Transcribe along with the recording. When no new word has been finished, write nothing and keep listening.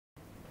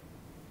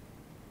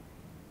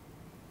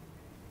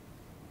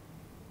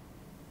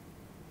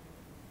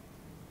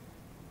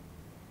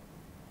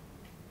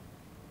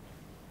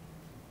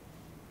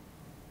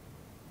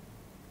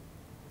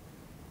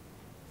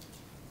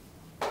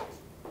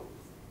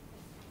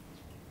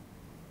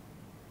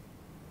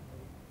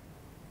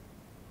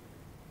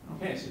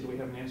Okay, so do we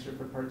have an answer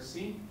for part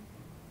C?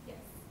 Yes.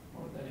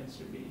 What would that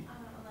answer be?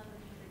 1100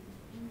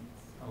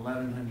 newtons.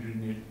 1100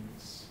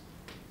 newtons.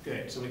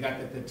 Good, so we got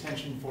that the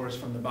tension force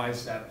from the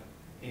bicep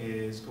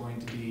is going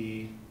to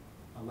be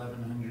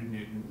 1100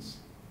 newtons.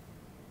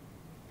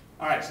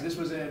 All right, so this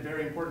was a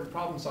very important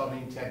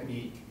problem-solving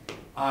technique.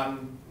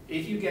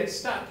 If you get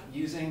stuck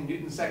using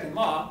Newton's second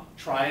law,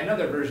 try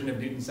another version of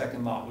Newton's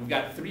second law. We've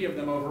got 3 of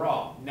them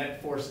overall: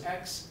 net force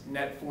X,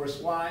 net force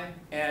Y,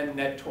 and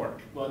net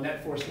torque. Well,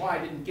 net force Y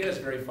didn't get us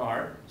very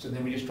far, so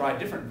then we just tried a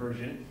different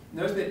version.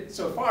 Notice that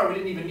so far we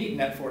didn't even need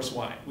net force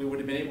Y. We would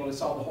have been able to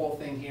solve the whole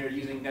thing here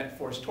using net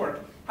force torque.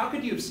 How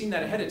could you have seen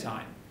that ahead of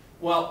time?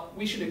 Well,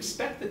 we should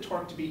expect the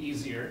torque to be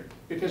easier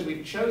because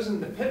we've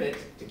chosen the pivot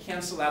to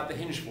cancel out the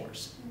hinge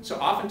force. So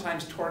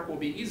oftentimes torque will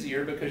be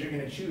easier because you're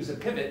going to choose a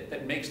pivot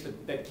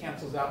that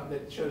cancels out,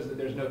 that shows that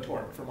there's no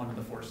torque from one of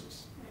the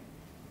forces.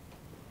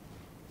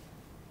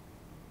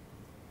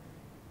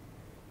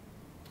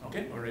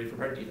 Okay, we're ready for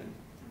part D then.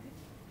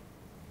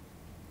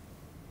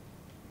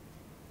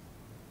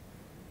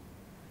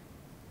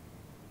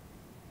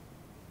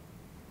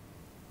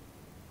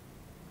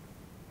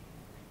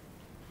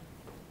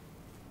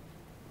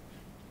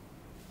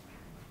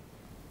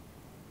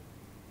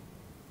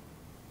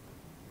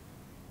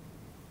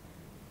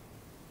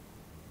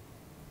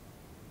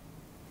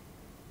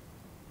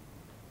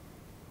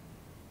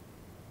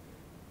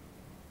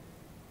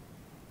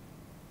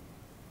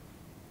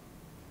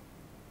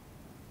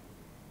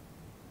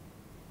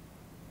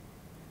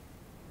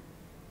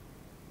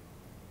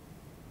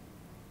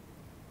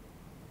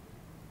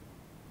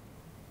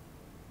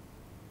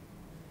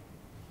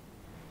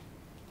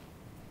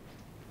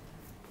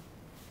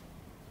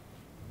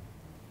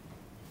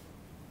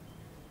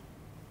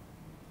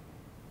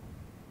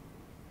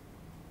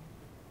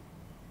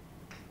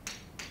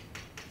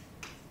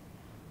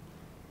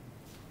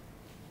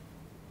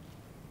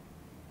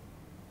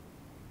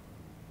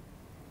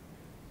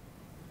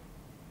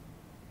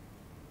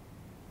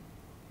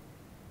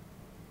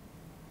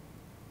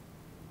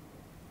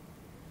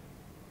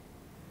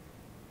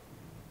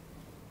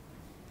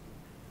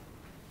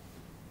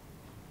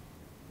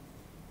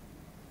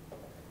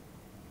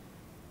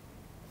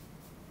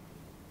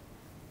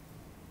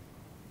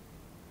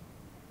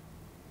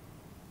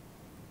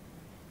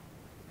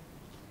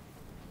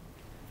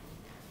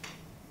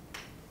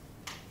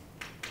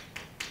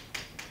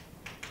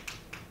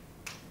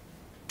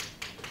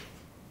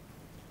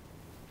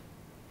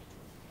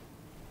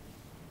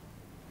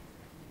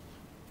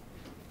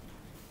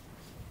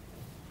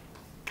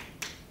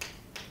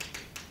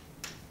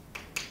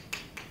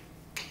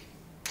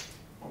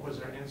 What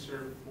was our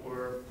answer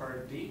for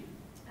part D?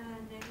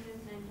 Negative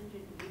 980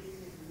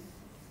 newtons.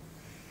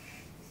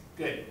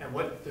 Good. And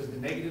what does the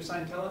negative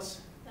sign tell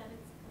us? That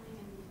it's going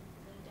in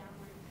the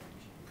downward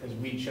direction. Because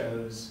we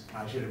chose,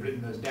 I should have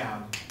written those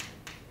down,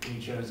 we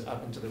chose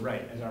up and to the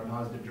right as our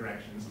positive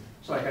directions.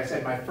 So like I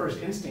said, my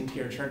first instinct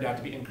here turned out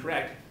to be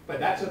incorrect, but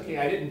that's okay,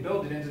 I didn't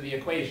build it into the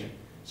equation.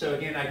 So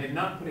again, I did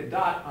not put a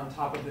dot on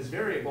top of this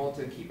variable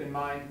to keep in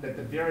mind that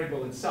the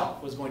variable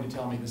itself was going to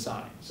tell me the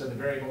sign. So the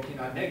variable came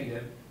out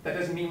negative. That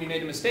doesn't mean we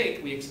made a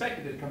mistake, we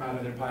expected it to come out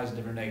either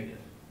positive or negative.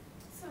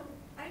 So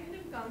I could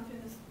have gone through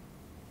this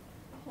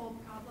whole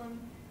problem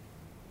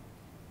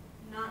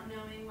not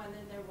knowing whether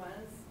there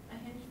was a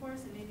hinge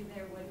force, and maybe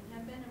there wouldn't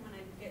have been, and when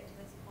I get to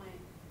this point,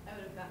 I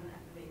would have gotten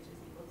f of h is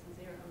equal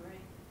to 0, right?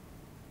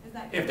 Is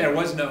that If there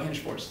was no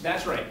hinge force,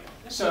 that's right.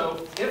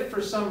 So if for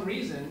some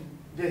reason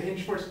the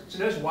hinge force, so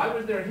notice why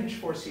was there a hinge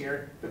force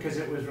here? Because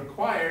it was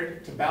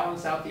required to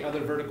balance out the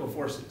other vertical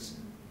forces.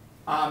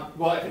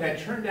 Well, if it had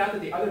turned out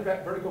that the other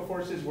vertical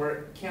forces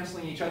were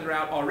canceling each other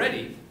out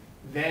already,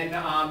 then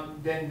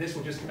this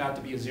would just come out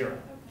to be a 0.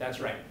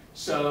 That's right.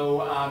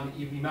 So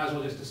you might as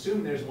well just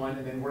assume there's one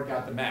and then work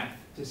out the math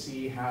to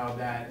see how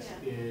that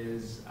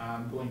is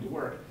going to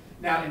work.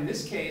 Now, in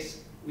this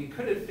case, we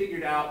could have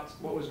figured out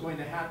what was going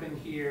to happen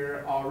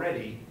here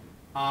already.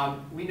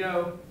 We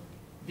know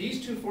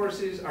these two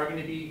forces are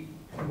going to be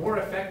more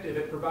effective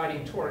at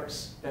providing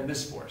torques than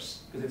this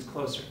force, because it's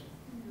closer.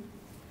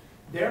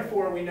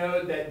 Therefore, we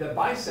know that the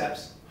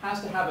biceps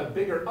has to have a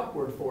bigger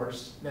upward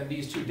force than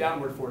these two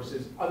downward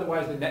forces,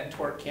 otherwise the net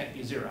torque can't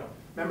be 0.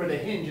 Remember, the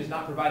hinge is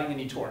not providing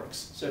any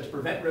torques. So to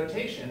prevent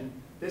rotation,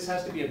 this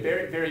has to be a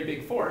very, very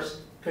big force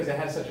because it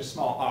has such a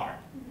small r.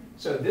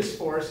 So this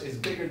force is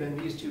bigger than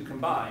these two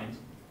combined.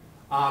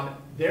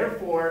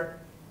 Therefore,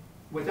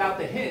 without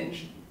the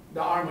hinge,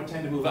 the arm would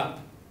tend to move up.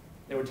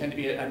 There would tend to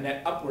be a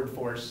net upward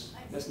force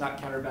that's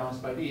not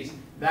counterbalanced by these.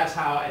 That's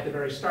how, at the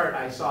very start,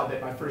 I saw that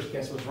my first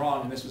guess was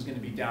wrong and this was going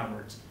to be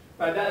downwards.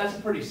 But that's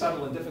a pretty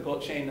subtle and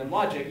difficult chain of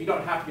logic. You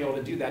don't have to be able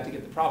to do that to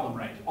get the problem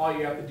right. All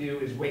you have to do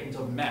is wait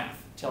until the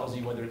math tells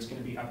you whether it's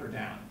going to be up or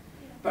down.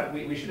 But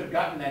we should have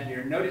gotten that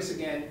here. Notice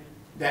again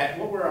that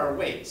what were our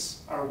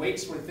weights? Our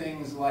weights were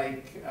things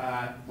like,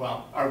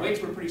 well, our weights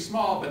were pretty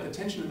small, but the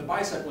tension in the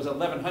bicep was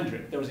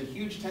 1100. There was a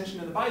huge tension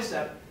in the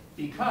bicep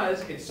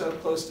because it's so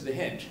close to the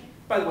hinge.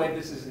 By the way,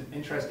 this is an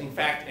interesting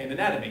fact in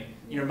anatomy.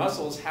 Your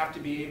muscles have to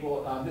be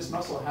able, this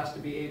muscle has to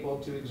be able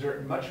to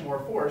exert much more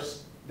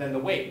force than the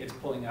weight it's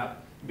pulling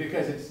up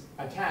because it's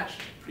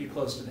attached pretty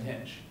close to the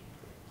hinge.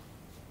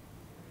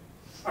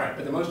 All right,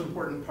 but the most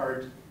important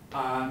part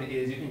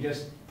is you can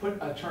just put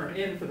a term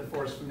in for the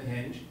force from the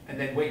hinge and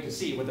then wait to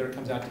see whether it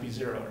comes out to be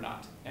 0 or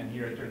not. And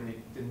here it certainly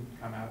didn't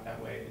come out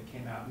that way, it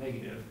came out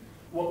negative.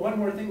 Well, one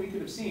more thing we could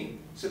have seen,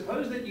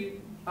 suppose that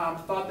you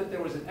thought that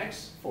there was an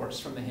X force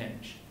from the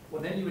hinge.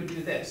 Well, then you would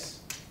do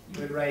this.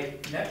 You would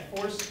write net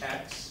force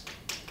X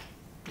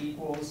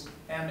equals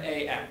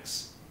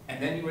MAX.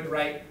 And then you would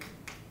write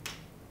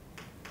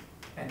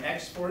an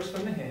X force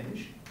from the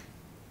hinge.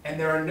 And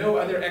there are no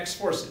other X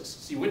forces.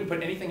 So you wouldn't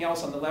put anything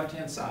else on the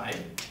left-hand side.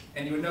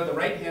 And you would know the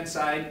right-hand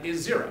side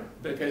is 0,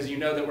 because you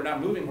know that we're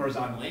not moving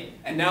horizontally.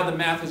 And now the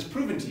math has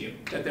proven to you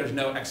that there's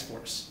no X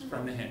force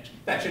from the hinge.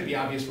 That should be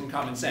obvious from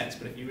common sense,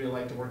 but if you really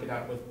like to work it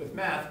out with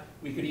math,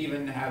 we could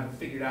even have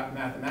figured out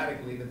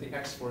mathematically that the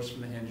X force from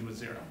the hinge was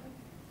 0.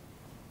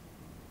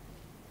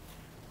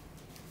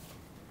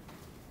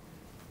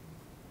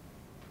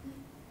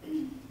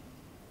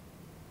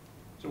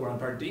 So we're on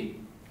part D? E,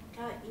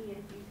 I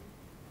think.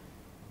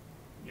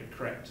 You're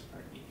correct,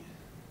 part E.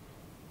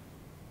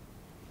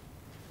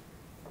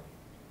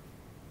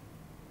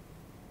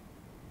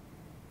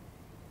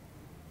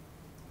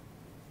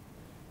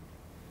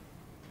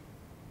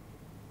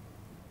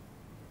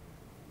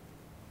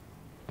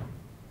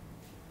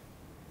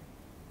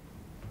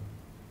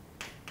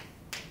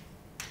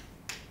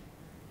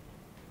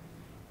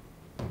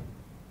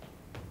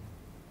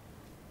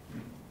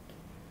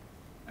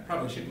 I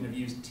probably shouldn't have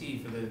used T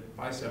for the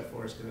bicep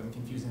force because I'm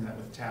confusing that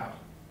with tau.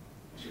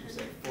 I should have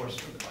said force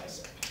for the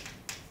bicep.